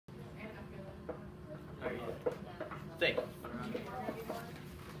thing.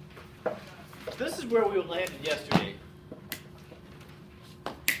 This is where we landed yesterday.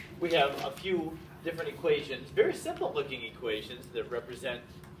 We have a few different equations, very simple looking equations that represent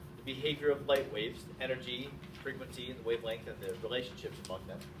the behavior of light waves, energy, frequency, and the wavelength, and the relationships among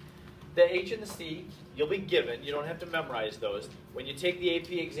them. The H and the C, you'll be given. You don't have to memorize those. When you take the AP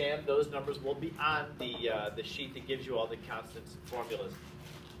exam, those numbers will be on the sheet that gives you all the constants and formulas.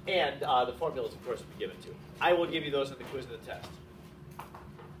 And the formulas, of course, will be given too. I will give you those in the quiz and the test.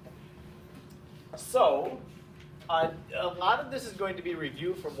 So, a lot of this is going to be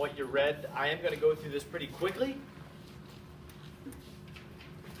review from what you read. I am going to go through this pretty quickly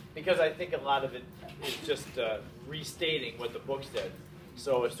because I think a lot of it is just restating what the book said.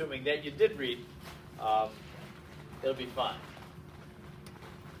 So assuming that you did read, it'll be fine.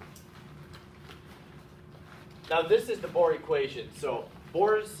 Now this is the Bohr equation. So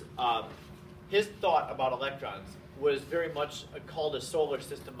Bohr's, his thought about electrons was very much called a solar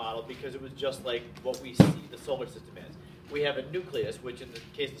system model because it was just like what we see the solar system as. We have a nucleus, which in the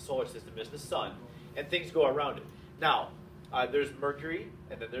case of the solar system is the sun, and things go around it. Now, there's Mercury,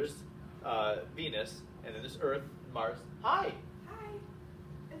 and then there's Venus, and then there's Earth, Mars. Hi.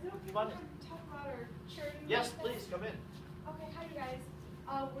 Is it okay Come on if we talk about our charity? Yes, method? please, come in. Okay, hi you guys.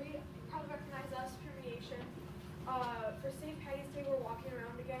 We probably recognize us, Permeation. For St. Patty's Day, we're walking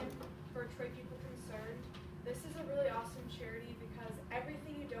around again for Troy People Concerned. This is a really awesome charity because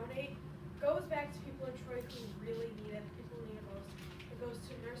everything you donate goes back to people in Troy who really need it, people who need it most. It goes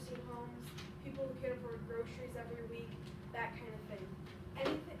to nursing homes, people who can't afford groceries every week, that kind of thing.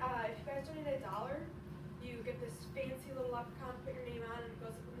 Anything, if you guys donate $1, you get this fancy little leprechaun, put your name on, and it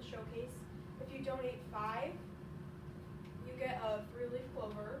goes up in the showcase. If you donate $5, you get a 3-leaf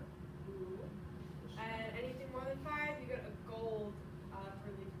clover. Ooh. And anything more than $5, you get a gold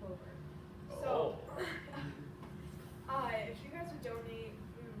 3-leaf clover. So, if you guys would donate,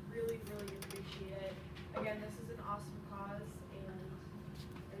 we would really, really appreciate it. Again, this is an awesome cause, and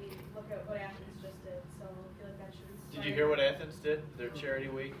I mean, look at what Athens just did. So I feel like that should inspire. Did you hear what Athens did? Their charity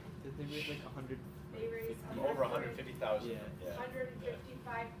week? Did they raise like 100? They raised Over 150,000. Yeah.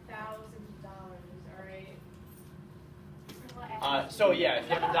 $155,000. All right. So yeah, if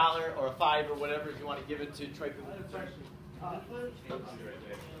you have $1 or a $5 or whatever, if you want to give it to Troy People Concerned. I'm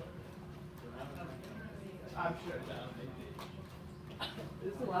sure.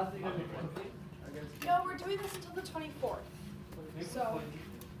 This is the last thing I'll be posting. No, we're doing this until the 24th. So,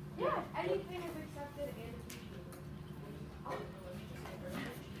 yeah, anything is accepted and appreciated.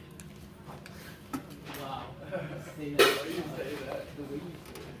 Wow. Say that. Why do you say that? The way you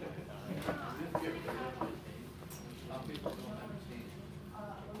say it.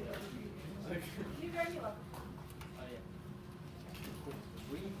 You guys love. Oh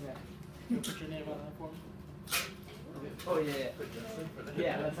yeah. You put your name on that form? Oh yeah.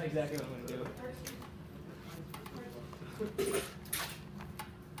 Yeah, that's exactly what I'm gonna do.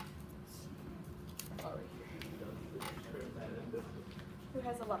 Who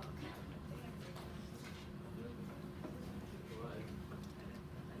has a luck?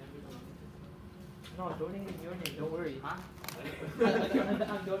 No, I'm donating your name, don't worry. Huh?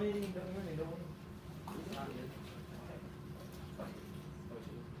 I'm donating your name, don't worry.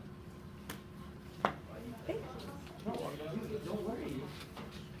 No, don't worry.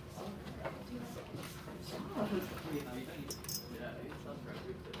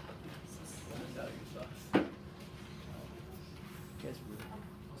 Guess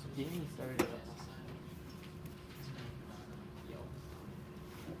we're getting started.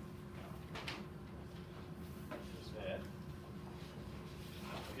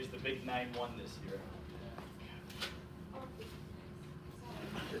 Here's the big 9-1 this year.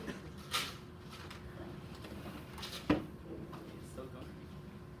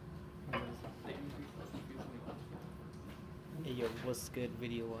 Hey yo, what's good,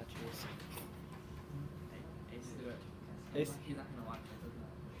 video watchers? He's not gonna watch it.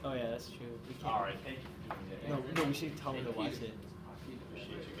 Oh yeah, that's true. We can't. All right, thank you. No, we should tell him to watch it.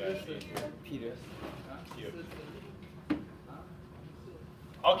 Appreciate you guys being here. Peter. Thank you.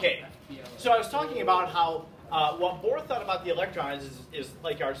 Okay, so I was talking about how what Bohr thought about the electrons is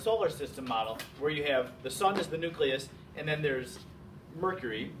like our solar system model, where you have the sun is the nucleus, and then there's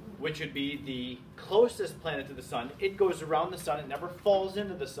Mercury, which would be the closest planet to the sun. It goes around the sun, it never falls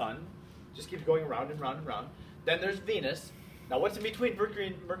into the sun, just keeps going round and round and round. Then there's Venus. Now what's in between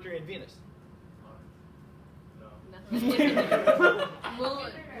Mercury and Venus?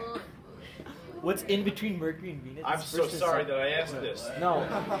 What's in between Mercury and Venus? I'm so sorry that I asked this. No.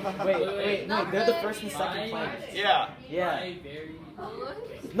 Wait, no, they're the first and second planets. Yeah. Yeah.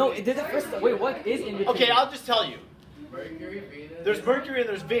 No, they're the first. Wait, what is in between? Okay, I'll just tell you. Mercury, Venus. There's Mercury and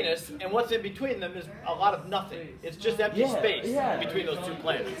there's Venus, and what's in between them is a lot of nothing. It's just empty space between those two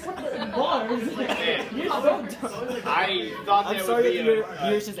planets. Bars. Man, You're so dumb. I thought I'm that sorry would be if you're a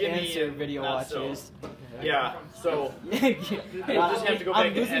viewers just gimme answer and video not so. watchers. Yeah, so We'll we'll just have to go back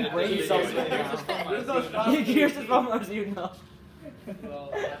and edit brain this cells video. right now. Yours is from ours, you know. Well,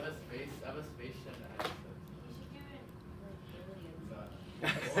 I have a space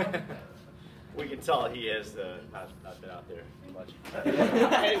ship. We can tell he has not been out there too much.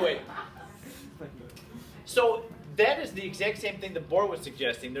 Anyway, so that is the exact same thing that Bohr was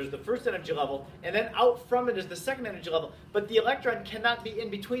suggesting. There's the first energy level, and then out from it is the second energy level. But the electron cannot be in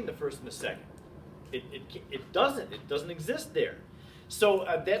between the first and the second. It doesn't exist there. So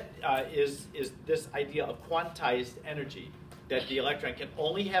that is this idea of quantized energy, that the electron can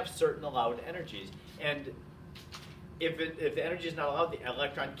only have certain allowed energies, and if the energy is not allowed, the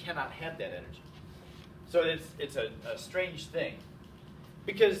electron cannot have that energy. So it's a strange thing,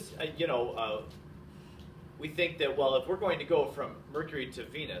 because we think that, well, if we're going to go from Mercury to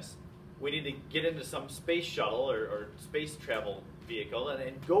Venus, we need to get into some space shuttle or space travel vehicle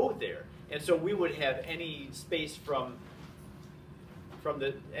and go there. And so we would have any space from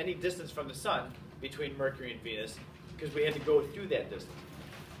any distance from the sun between Mercury and Venus, because we had to go through that distance.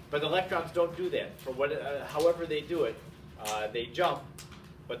 But the electrons don't do that. For however they do it, they jump,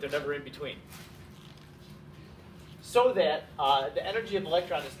 but they're never in between. So that the energy of the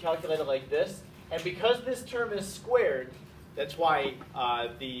electron is calculated like this, and because this term is squared, that's why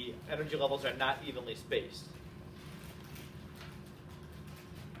the energy levels are not evenly spaced.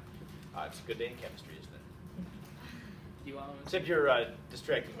 It's a good day in chemistry, isn't it? Do you want Except you're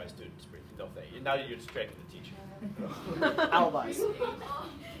distracting my students. No, thank you. Now you're distracting the teacher. alibis?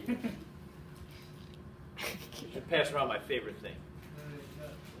 Should pass around my favorite thing.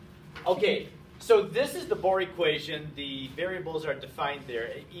 Okay, so this is the Bohr equation. The variables are defined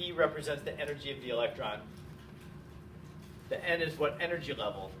there. E represents the energy of the electron. The N is what energy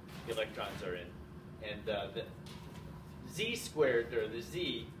level the electrons are in. And the Z squared, or the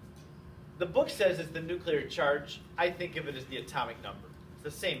Z, the book says it's the nuclear charge. I think of it as the atomic number. It's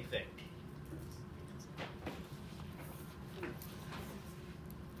the same thing.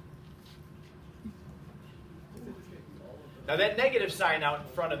 Now that negative sign out in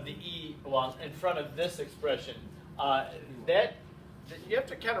front of the E, well, in front of this expression, you have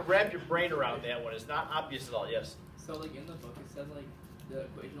to kind of wrap your brain around that one. It's not obvious at all. Yes? So like in the book it said like the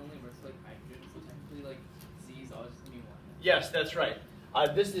equation only works for like hydrogen, so technically like Z is always gonna be 1. Yes, that's right.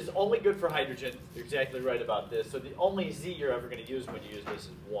 This is only good for hydrogen. You're exactly right about this. So the only Z you're ever going to use when you use this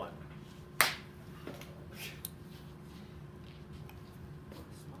is 1.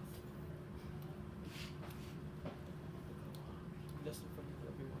 Just in front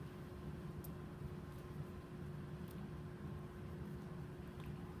of everyone.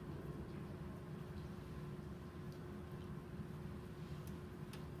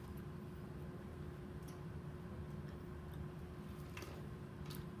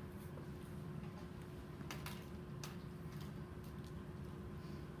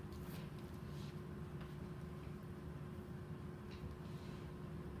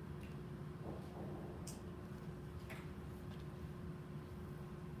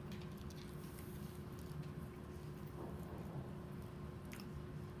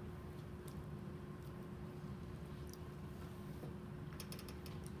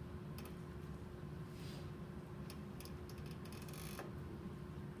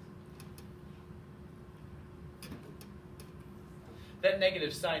 That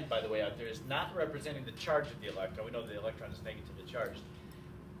negative sign, by the way, out there is not representing the charge of the electron. We know the electron is negatively charged.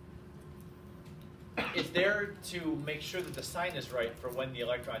 It's there to make sure that the sign is right for when the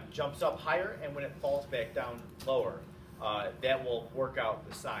electron jumps up higher and when it falls back down lower. That will work out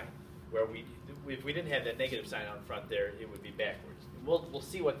the sign. Where if we didn't have that negative sign out in front there, it would be backwards. We'll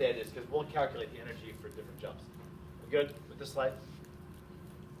see what that is, because we'll calculate the energy for different jumps. We good with this slide?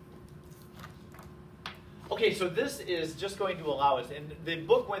 Okay, so this is just going to allow us, and the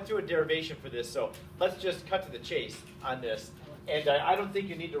book went through a derivation for this, so let's just cut to the chase on this. And I don't think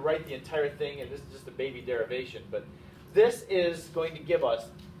you need to write the entire thing, and this is just a baby derivation, but this is going to give us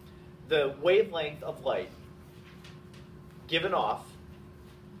the wavelength of light given off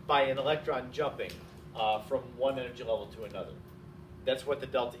by an electron jumping from one energy level to another. That's what the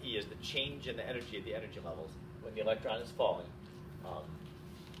delta E is, the change in the energy at the energy levels when the electron is falling.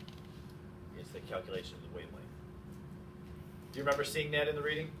 It's the calculation of the wavelength. Do you remember seeing that in the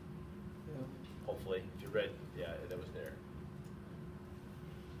reading? Yeah. Hopefully, if you read, yeah, that was there.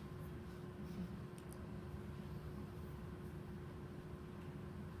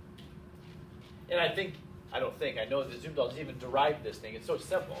 And I think I don't think. I know the Zumwalt's even derived this thing. It's so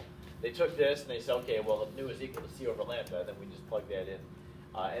simple. They took this and they said, okay, well, if nu is equal to c over lambda, then we just plug that in.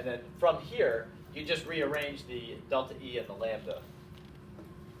 And then from here, you just rearrange the delta E and the lambda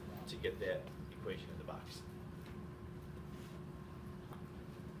to get that equation in the box.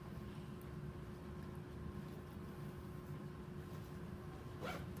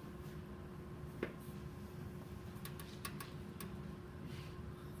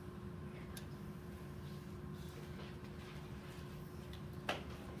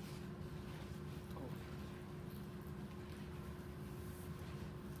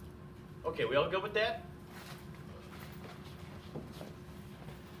 Okay, we all good with that?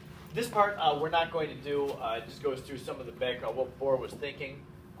 This part we're not going to do. It just goes through some of the background, what Bohr was thinking.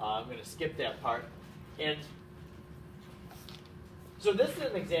 I'm going to skip that part. And so this is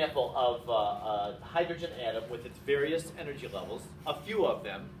an example of a hydrogen atom with its various energy levels, a few of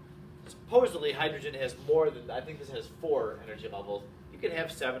them. Supposedly hydrogen has more than, I think this has 4 energy levels. You can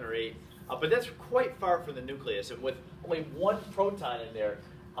have 7 or 8, but that's quite far from the nucleus. And with only 1 proton in there,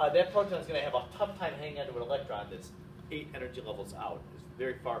 that proton is going to have a tough time hanging onto an electron that's 8 energy levels out. It's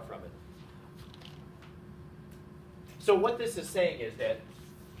very far from it. So what this is saying is that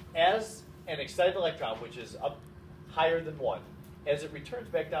as an excited electron, which is up higher than 1, as it returns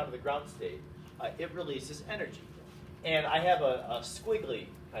back down to the ground state, it releases energy. And I have a squiggly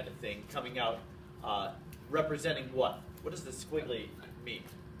kind of thing coming out representing what? What does the squiggly mean?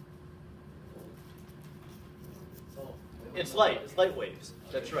 It's light. It's light waves.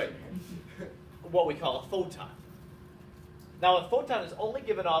 That's right. What we call a photon. Now, a photon is only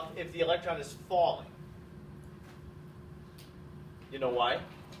given off if the electron is falling. You know why?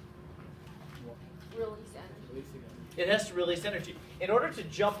 Release energy. It has to release energy. In order to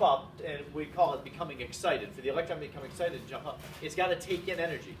jump up, and we call it becoming excited, for the electron to become excited and jump up, it's got to take in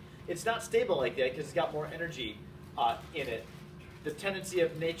energy. It's not stable like that because it's got more energy in it. The tendency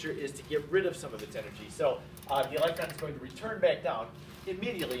of nature is to get rid of some of its energy. So the electron is going to return back down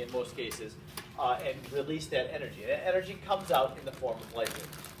immediately in most cases and release that energy. That energy comes out in the form of light waves.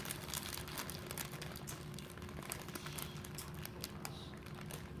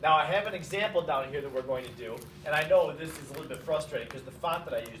 Now I have an example down here that we're going to do, and I know this is a little bit frustrating because the font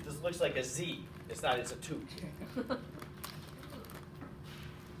that I use, this looks like a Z. It's not, it's a 2.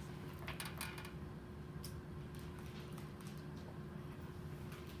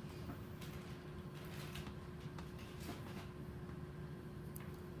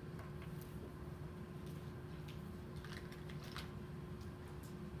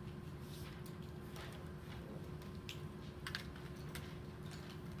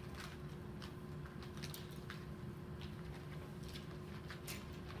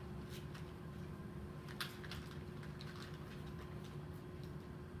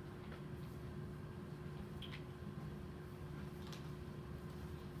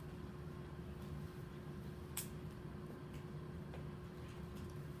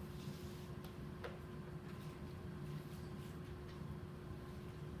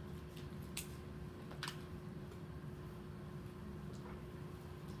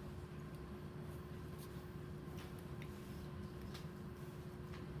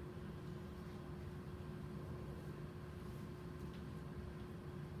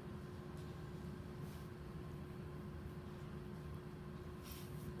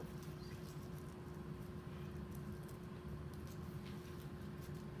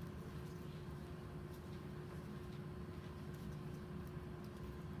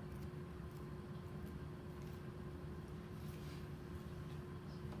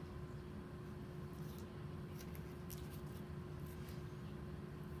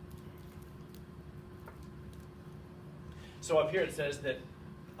 So up here it says that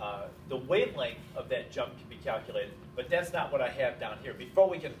the wavelength of that jump can be calculated, but that's not what I have down here. Before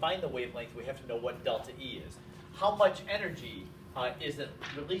we can find the wavelength, we have to know what delta E is. How much energy is it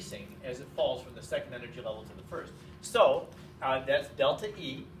releasing as it falls from the second energy level to the first? So that's delta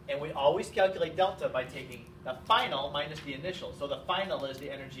E, and we always calculate delta by taking the final minus the initial. So the final is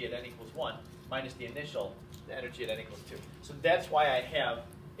the energy at n equals 1 minus the initial, the energy at n equals 2. So that's why I have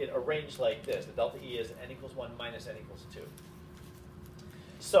it arranged like this. The delta E is n equals 1 minus n equals 2.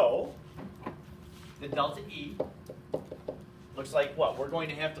 So the delta E looks like what? We're going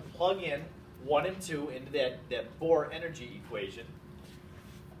to have to plug in 1 and 2 into that Bohr energy equation.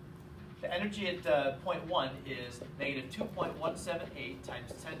 The energy at point 1 is negative 2.178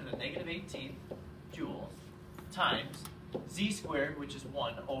 times 10 to the negative 18 joules times z squared, which is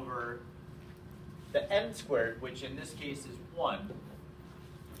 1, over the n squared, which in this case is 1.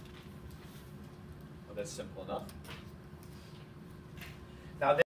 Well, that's simple enough.